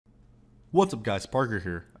What's up guys, Parker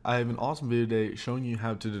here. I have an awesome video today showing you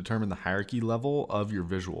how to determine the hierarchy level of your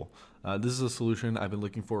visual. This is a solution I've been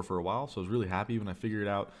looking for a while, so I was really happy when I figured it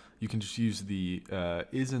out. You can just use the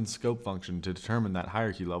ISINSCOPE function to determine that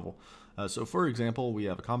hierarchy level. So for example, we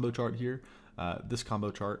have a combo chart here. This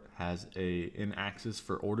combo chart has an axis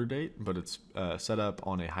for order date, but it's set up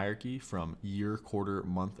on a hierarchy from year, quarter,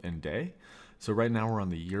 month, and day. So right now we're on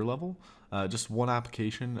the year level. Just one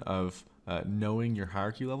application of knowing your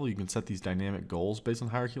hierarchy level, you can set these dynamic goals based on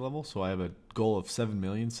hierarchy level. So I have a goal of 7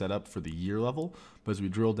 million set up for the year level, but as we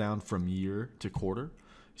drill down from year to quarter,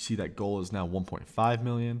 you see that goal is now 1.5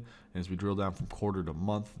 million. And as we drill down from quarter to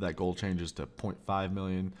month, that goal changes to 0.5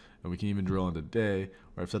 million. And we can even drill into day,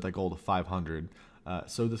 where I've set that goal to 500.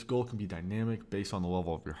 So this goal can be dynamic based on the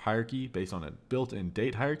level of your hierarchy, based on a built-in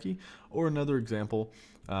date hierarchy. Or another example,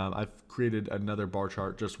 I've created another bar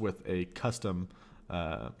chart just with a custom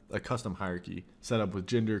hierarchy set up with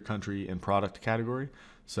gender, country, and product category.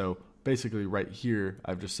 So basically right here,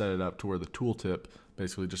 I've just set it up to where the tooltip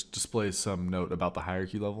basically just displays some note about the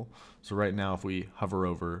hierarchy level. So right now, if we hover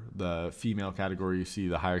over the female category, you see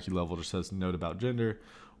the hierarchy level just says note about gender.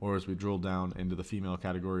 Or as we drill down into the female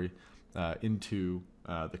category, into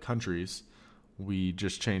the countries, we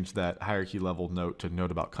just change that hierarchy level note to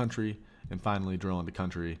note about country, and finally drill into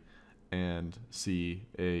country and see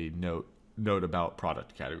a note about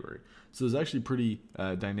product category. So it's actually pretty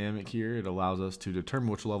dynamic here. It allows us to determine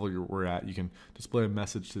which level we're at. You can display a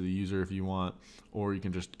message to the user if you want, or you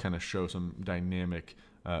can just kind of show some dynamic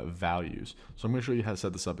values. So I'm going to show you how to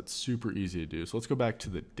set this up. It's super easy to do. So let's go back to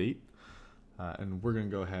the date, and we're going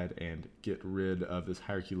to go ahead and get rid of this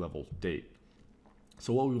hierarchy level date.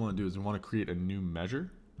 So what we want to do is we want to create a new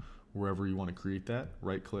measure. Wherever you want to create that,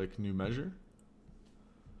 right click, new measure.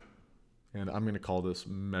 And I'm going to call this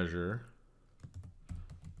measure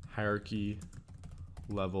hierarchy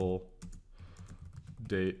level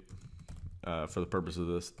date for the purpose of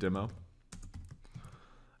this demo.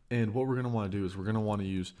 And what we're going to want to do is we're going to want to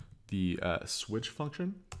use the switch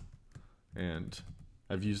function. And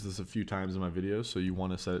I've used this a few times in my videos, so you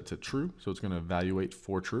want to set it to true. So it's going to evaluate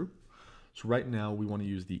for true. So right now we want to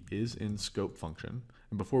use the ISINSCOPE function.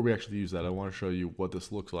 And before we actually use that, I want to show you what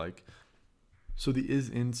this looks like. So the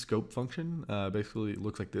ISINSCOPE function basically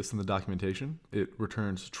looks like this in the documentation. It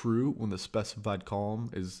returns true when the specified column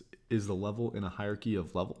is the level in a hierarchy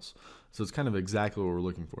of levels. So it's kind of exactly what we're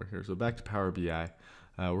looking for here. So back to Power BI,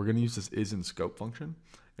 we're going to use this ISINSCOPE function.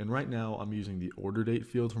 And right now I'm using the order date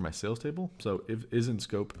field for my sales table. So if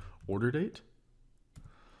ISINSCOPE order date,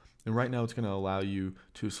 and right now it's going to allow you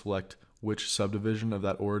to select which subdivision of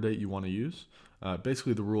that order date you want to use.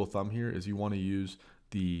 Basically the rule of thumb here is you want to use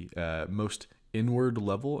the most inward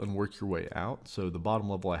level and work your way out. So the bottom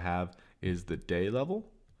level I have is the day level.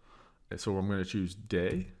 So I'm going to choose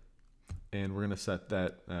day, and we're going to set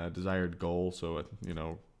that desired goal. So,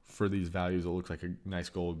 for these values, it looks like a nice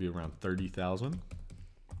goal would be around 30,000.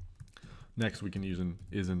 Next, we can use an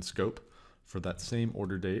ISINSCOPE for that same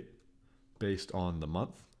order date based on the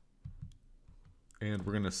month. And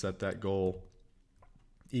we're going to set that goal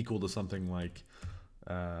equal to something like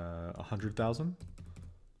 100,000.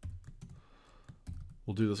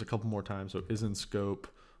 We'll do this a couple more times. So ISINSCOPE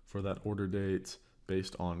for that order date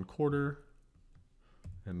based on quarter,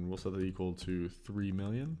 and we'll set that equal to 3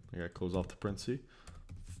 million. I got to close off the parenthesis.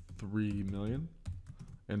 3 million.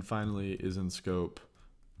 And finally ISINSCOPE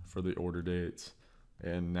for the order dates,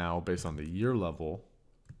 and now based on the year level,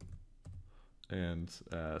 and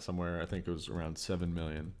somewhere I think it was around 7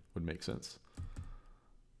 million would make sense.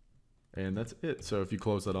 And that's it. So if you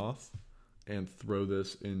close that off and throw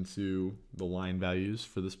this into the line values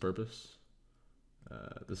for this purpose,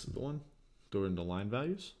 this is the one, throw it into line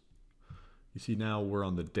values. You see now we're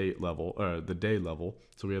on the date level, or the day level.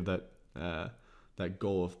 So we have that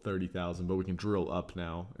goal of 30,000, but we can drill up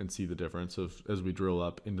now and see the difference as we drill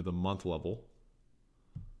up into the month level.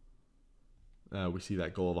 We see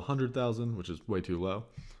that goal of 100,000, which is way too low,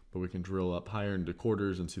 but we can drill up higher into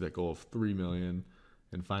quarters and see that goal of 3 million,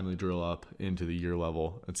 and finally drill up into the year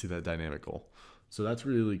level and see that dynamic goal. So that's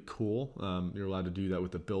really cool. You're allowed to do that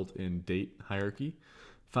with the built-in date hierarchy.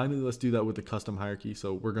 Finally, let's do that with the custom hierarchy.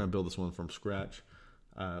 So we're going to build this one from scratch.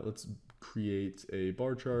 Let's create a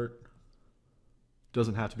bar chart.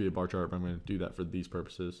 Doesn't have to be a bar chart, but I'm going to do that for these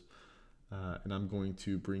purposes. And I'm going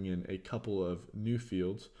to bring in a couple of new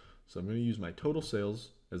fields. So I'm going to use my total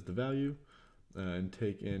sales as the value, and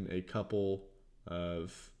take in a couple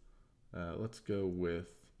of, let's go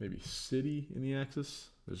with maybe city in the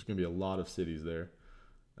axis. There's going to be a lot of cities there.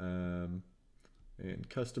 And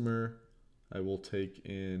customer, I will take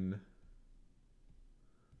in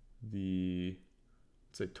the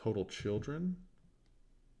say total children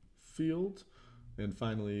field. And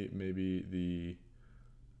finally, maybe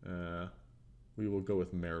we will go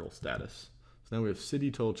with marital status. So now we have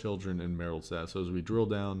city, total children, and marital status. So as we drill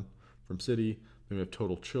down from city, then we have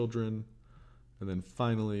total children, and then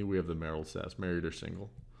finally we have the marital status, married or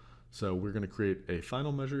single. So we're going to create a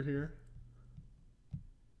final measure here,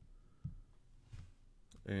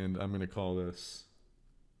 and I'm going to call this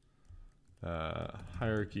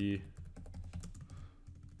hierarchy,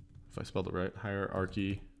 if I spelled it right,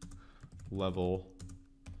 hierarchy level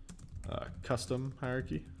custom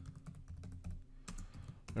hierarchy.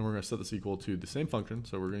 And we're going to set this equal to the same function.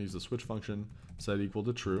 So we're going to use the switch function, set equal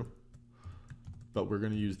to true. But we're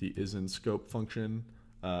going to use the ISINSCOPE function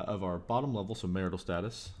of our bottom level, so marital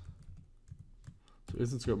status. So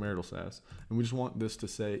ISINSCOPE marital status. And we just want this to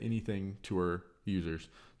say anything to our users.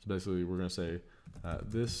 So basically we're going to say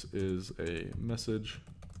this is a message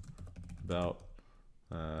about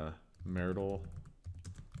marital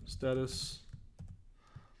status.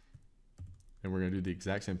 And we're going to do the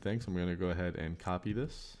exact same thing. So I'm going to go ahead and copy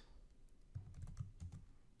this.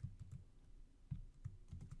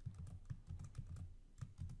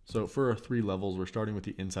 So for our 3 levels, we're starting with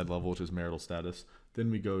the inside level, which is marital status.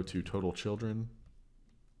 Then we go to total children.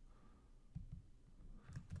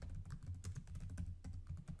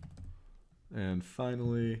 And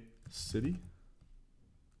finally, city.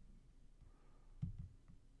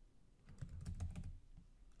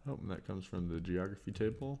 Oh, and that comes from the geography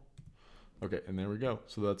table. Okay, and there we go.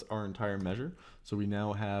 So that's our entire measure. So we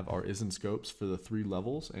now have our ISINSCOPEs for the 3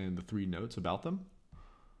 levels and the 3 notes about them.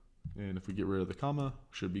 And if we get rid of the comma,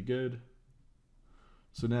 should be good.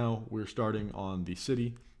 So now we're starting on the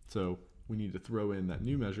city. So we need to throw in that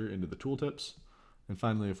new measure into the tooltips. And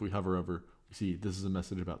finally, if we hover over, we see this is a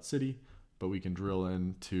message about city, but we can drill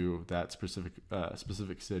into that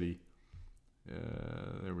specific city.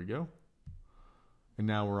 There we go. And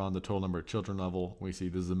now we're on the total number of children level. We see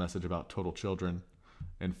this is a message about total children.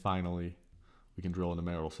 And finally, we can drill into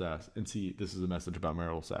marital status and see this is a message about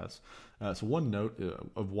marital status. So one note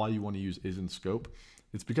of why you want to use ISINSCOPE,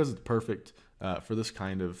 it's because it's perfect for this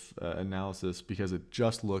kind of analysis because it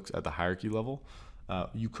just looks at the hierarchy level.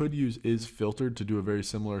 You could use isFiltered to do a very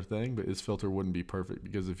similar thing, but isFilter wouldn't be perfect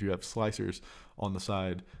because if you have slicers on the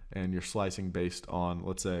side and you're slicing based on,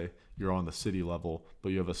 let's say you're on the city level, but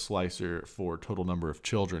you have a slicer for total number of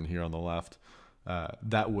children here on the left,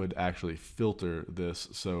 that would actually filter this.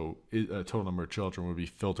 So a total number of children would be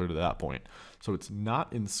filtered at that point. So it's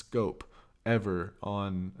not in scope ever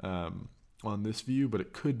on this view, but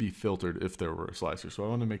it could be filtered if there were a slicer. So I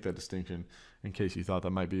want to make that distinction in case you thought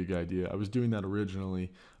that might be a good idea. I was doing that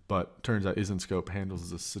originally, but turns out ISINSCOPE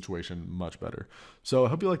handles this situation much better. So I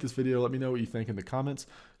hope you like this video. Let me know what you think in the comments.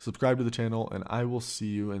 Subscribe to the channel, and I will see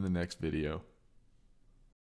you in the next video.